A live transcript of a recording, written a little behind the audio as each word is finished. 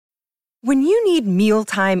When you need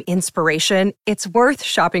mealtime inspiration, it's worth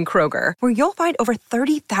shopping Kroger, where you'll find over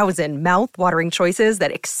 30,000 mouth-watering choices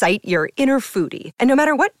that excite your inner foodie. And no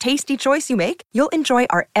matter what tasty choice you make, you'll enjoy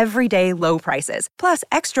our everyday low prices, plus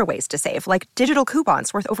extra ways to save, like digital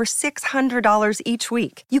coupons worth over $600 each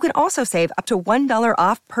week. You can also save up to $1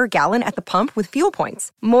 off per gallon at the pump with fuel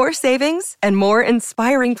points. More savings and more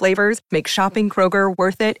inspiring flavors make shopping Kroger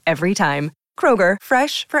worth it every time. Kroger,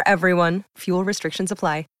 fresh for everyone. Fuel restrictions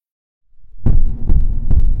apply.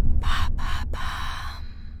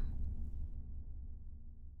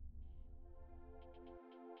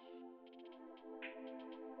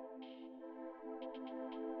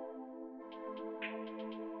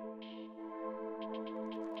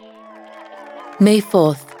 May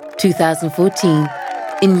 4th, 2014,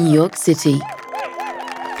 in New York City.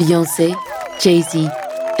 Beyonce, Jay-Z,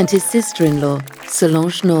 and his sister-in-law,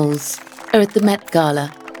 Solange Knowles, are at the Met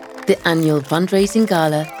Gala, the annual fundraising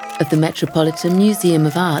gala of the Metropolitan Museum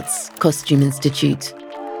of Art's Costume Institute.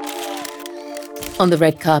 On the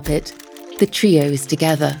red carpet, the trio is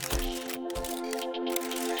together.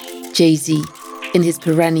 Jay-Z, in his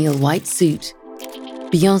perennial white suit,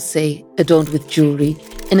 Beyonce, adorned with jewelry,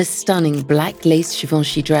 in a stunning black lace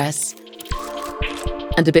Givenchy dress.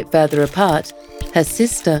 And a bit further apart, her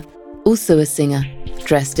sister, also a singer,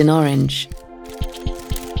 dressed in orange.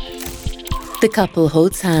 The couple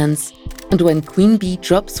holds hands, and when Queen Bee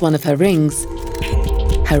drops one of her rings,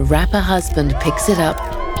 her rapper husband picks it up,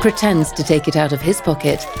 pretends to take it out of his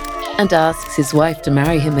pocket, and asks his wife to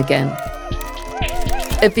marry him again.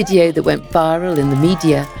 A video that went viral in the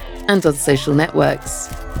media and on social networks.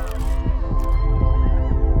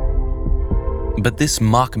 But this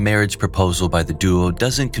mock marriage proposal by the duo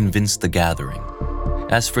doesn't convince the gathering.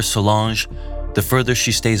 As for Solange, the further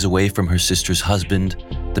she stays away from her sister's husband,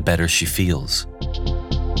 the better she feels.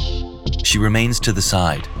 She remains to the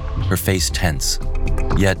side, her face tense.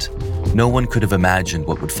 Yet, no one could have imagined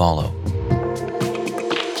what would follow.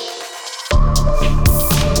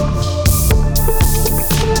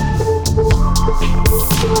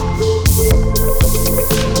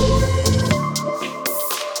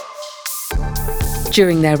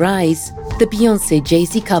 During their rise, the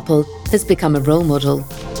Beyonce-Jay-Z couple has become a role model.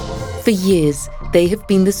 For years, they have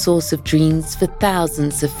been the source of dreams for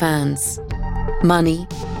thousands of fans. Money,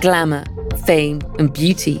 glamour, fame, and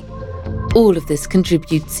beauty. All of this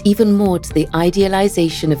contributes even more to the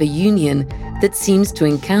idealization of a union that seems to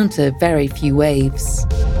encounter very few waves.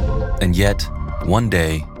 And yet, one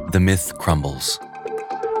day, the myth crumbles.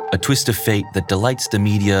 A twist of fate that delights the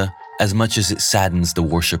media as much as it saddens the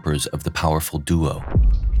worshippers of the powerful duo.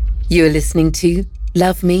 You are listening to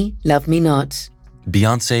Love Me, Love Me Not.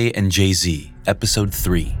 Beyonce and Jay-Z, Episode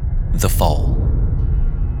 3, The Fall.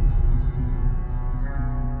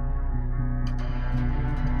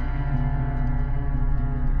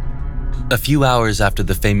 A few hours after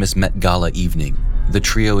the famous Met Gala evening, the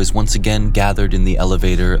trio is once again gathered in the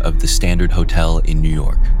elevator of the Standard Hotel in New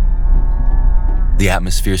York. The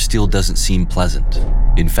atmosphere still doesn't seem pleasant.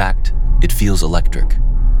 In fact, it feels electric.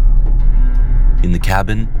 In the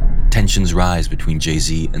cabin, tensions rise between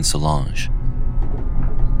Jay-Z and Solange.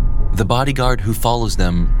 The bodyguard who follows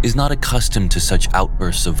them is not accustomed to such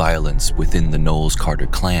outbursts of violence within the Knowles-Carter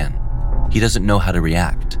clan. He doesn't know how to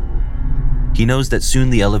react. He knows that soon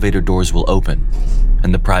the elevator doors will open,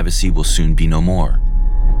 and the privacy will soon be no more.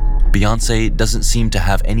 Beyonce doesn't seem to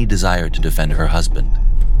have any desire to defend her husband.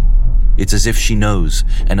 It's as if she knows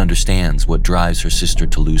and understands what drives her sister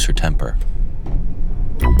to lose her temper.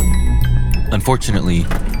 Unfortunately,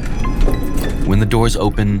 when the doors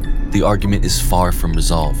open, the argument is far from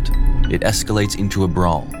resolved. It escalates into a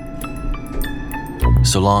brawl.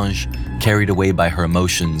 Solange, carried away by her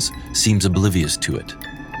emotions, seems oblivious to it.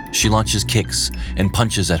 She launches kicks and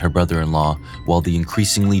punches at her brother-in-law while the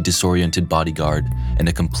increasingly disoriented bodyguard and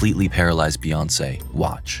a completely paralyzed Beyonce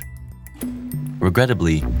watch.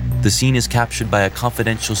 Regrettably, the scene is captured by a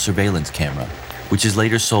confidential surveillance camera, which is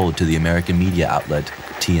later sold to the American media outlet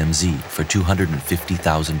TMZ for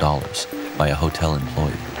 $250,000 by a hotel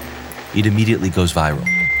employee. It immediately goes viral.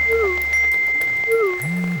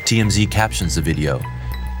 TMZ captions the video,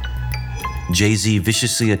 Jay-Z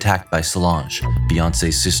viciously attacked by Solange,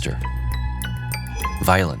 Beyonce's sister.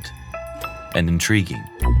 Violent and intriguing.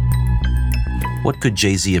 What could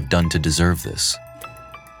Jay-Z have done to deserve this?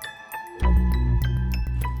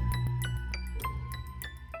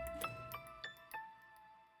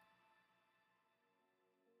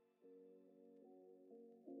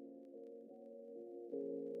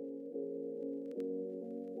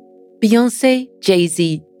 Beyonce,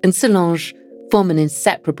 Jay-Z, and Solange form an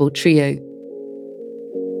inseparable trio.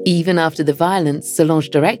 Even after the violence Solange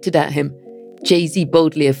directed at him, Jay-Z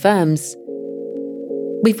boldly affirms,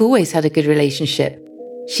 "We've always had a good relationship.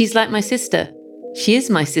 She's like my sister. She is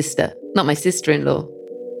my sister, not my sister-in-law."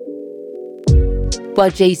 While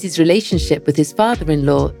Jay-Z's relationship with his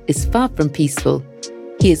father-in-law is far from peaceful,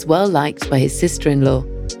 he is well liked by his sister-in-law.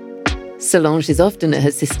 Solange is often at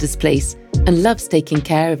her sister's place and loves taking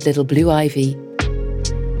care of little Blue Ivy.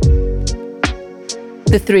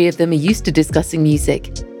 The three of them are used to discussing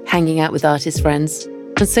music, hanging out with artist friends,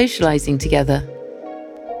 and socializing together.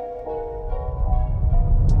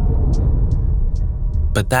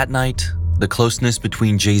 But that night, the closeness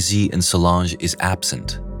between Jay-Z and Solange is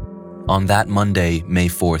absent. On that Monday, May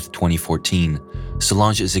 4th, 2014,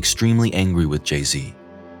 Solange is extremely angry with Jay-Z.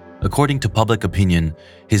 According to public opinion,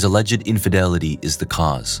 his alleged infidelity is the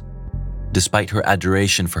cause. Despite her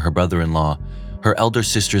adoration for her brother-in-law, her elder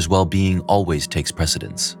sister's well-being always takes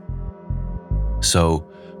precedence. So,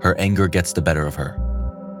 her anger gets the better of her.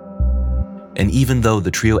 And even though the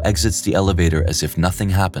trio exits the elevator as if nothing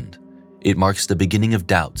happened, it marks the beginning of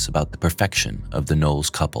doubts about the perfection of the Knowles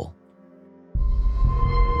couple.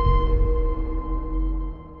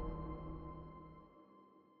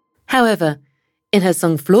 However, in her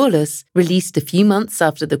song Flawless, released a few months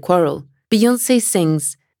after the quarrel, Beyonce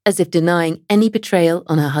sings as if denying any betrayal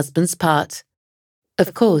on her husband's part.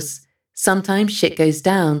 Of course, sometimes shit goes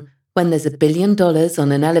down when there's $1 billion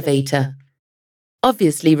on an elevator,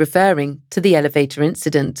 obviously referring to the elevator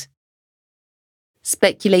incident.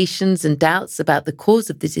 Speculations and doubts about the cause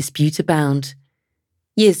of the dispute abound.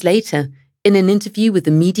 Years later, in an interview with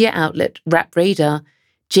the media outlet Rap Radar,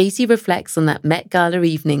 Jay-Z reflects on that Met Gala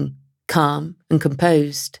evening, calm and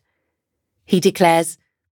composed. He declares,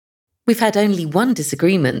 "We've had only one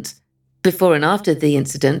disagreement. Before and after the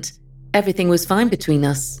incident, everything was fine between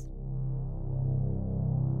us."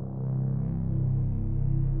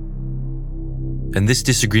 And this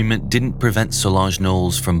disagreement didn't prevent Solange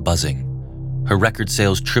Knowles from buzzing. Her record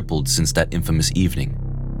sales tripled since that infamous evening.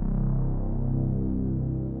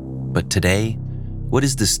 But today, what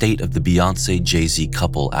is the state of the Beyonce-Jay-Z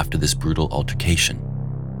couple after this brutal altercation?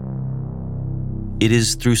 It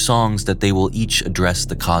is through songs that they will each address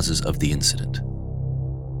the causes of the incident.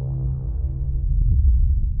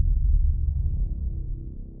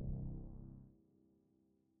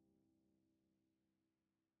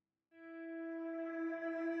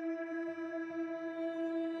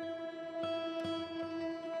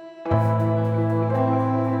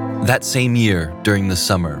 That same year, during the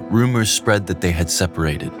summer, rumors spread that they had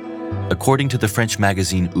separated. According to the French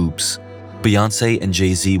magazine Oops, Beyonce and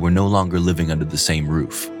Jay-Z were no longer living under the same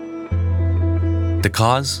roof. The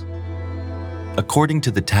cause? According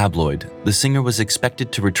to the tabloid, the singer was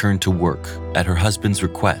expected to return to work at her husband's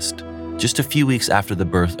request just a few weeks after the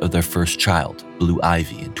birth of their first child, Blue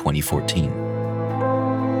Ivy, in 2014.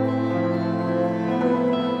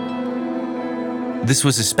 This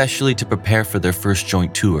was especially to prepare for their first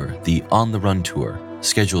joint tour, the On the Run tour,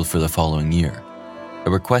 scheduled for the following year, a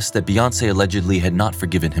request that Beyonce allegedly had not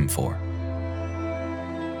forgiven him for.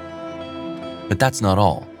 But that's not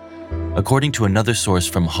all. According to another source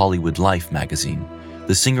from Hollywood Life magazine,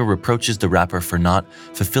 the singer reproaches the rapper for not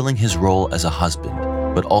fulfilling his role as a husband,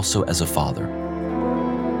 but also as a father.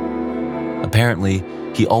 Apparently,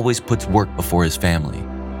 he always puts work before his family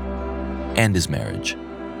and his marriage.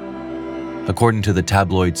 According to the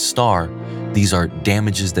tabloid Star, these are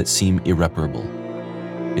damages that seem irreparable.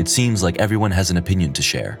 It seems like everyone has an opinion to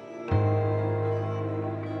share.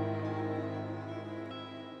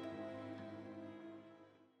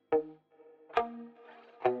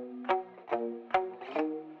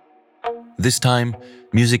 This time,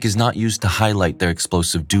 music is not used to highlight their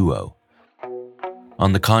explosive duo.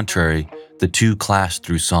 On the contrary, the two clash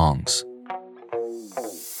through songs.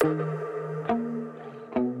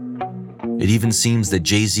 It even seems that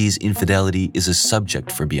Jay-Z's infidelity is a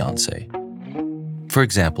subject for Beyonce. For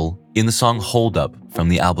example, in the song Hold Up from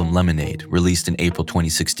the album Lemonade, released in April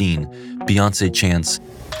 2016, Beyonce chants,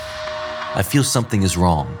 "I feel something is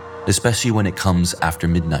wrong, especially when it comes after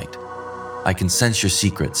midnight. I can sense your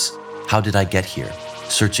secrets. How did I get here?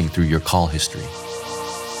 Searching through your call history."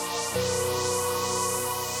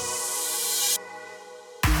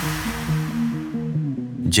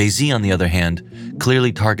 Jay-Z, on the other hand,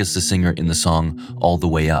 clearly targets the singer in the song All the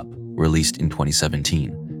Way Up, released in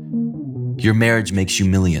 2017. "Your marriage makes you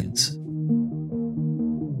millions."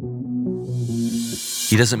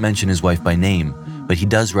 He doesn't mention his wife by name, but he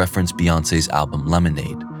does reference Beyonce's album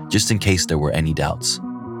Lemonade, just in case there were any doubts.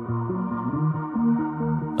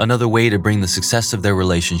 Another way to bring the success of their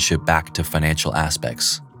relationship back to financial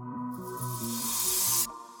aspects.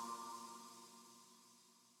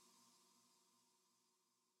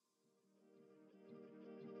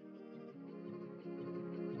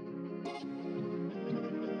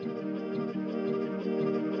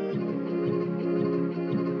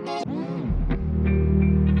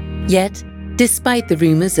 Yet, despite the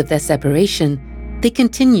rumors of their separation, they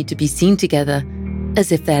continued to be seen together,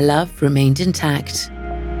 as if their love remained intact.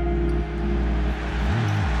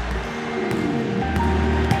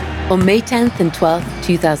 On May 10th and 12th,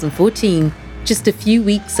 2014, just a few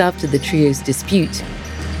weeks after the trio's dispute,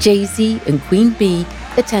 Jay-Z and Queen Bee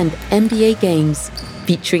attend NBA games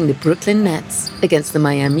featuring the Brooklyn Nets against the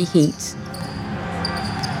Miami Heat.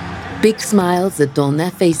 Big smiles adorn their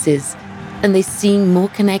faces, and they seem more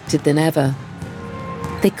connected than ever.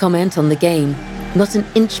 They comment on the game, not an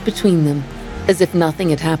inch between them, as if nothing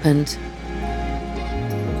had happened.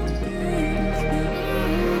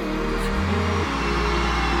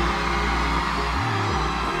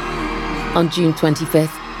 On June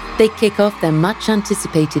 25th, they kick off their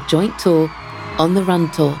much-anticipated joint tour, On the Run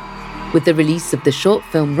Tour, with the release of the short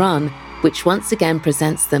film Run, which once again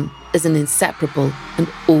presents them as an inseparable and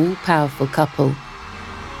all-powerful couple.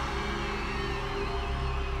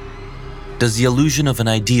 Does the illusion of an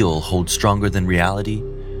ideal hold stronger than reality?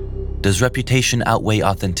 Does reputation outweigh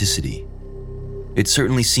authenticity? It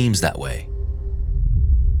certainly seems that way.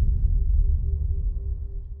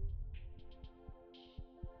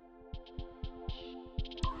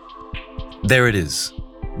 There it is,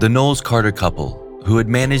 the Knowles-Carter couple, who had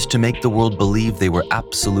managed to make the world believe they were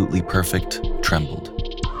absolutely perfect, trembled.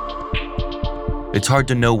 It's hard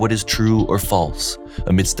to know what is true or false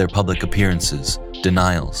amidst their public appearances,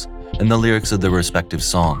 denials, and the lyrics of their respective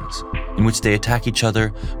songs, in which they attack each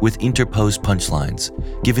other with interposed punchlines,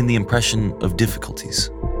 giving the impression of difficulties.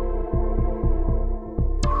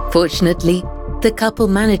 Fortunately, the couple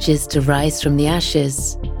manages to rise from the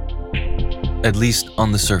ashes. At least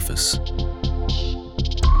on the surface.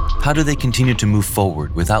 How do they continue to move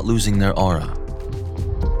forward without losing their aura?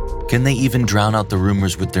 Can they even drown out the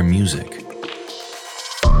rumors with their music?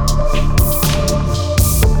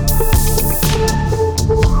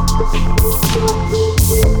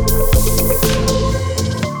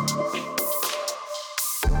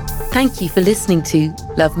 Thank you for listening to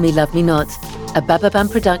Love Me, Love Me Not, a Bababam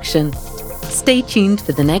production. Stay tuned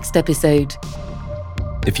for the next episode.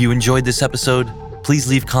 If you enjoyed this episode, please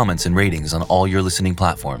leave comments and ratings on all your listening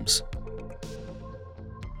platforms.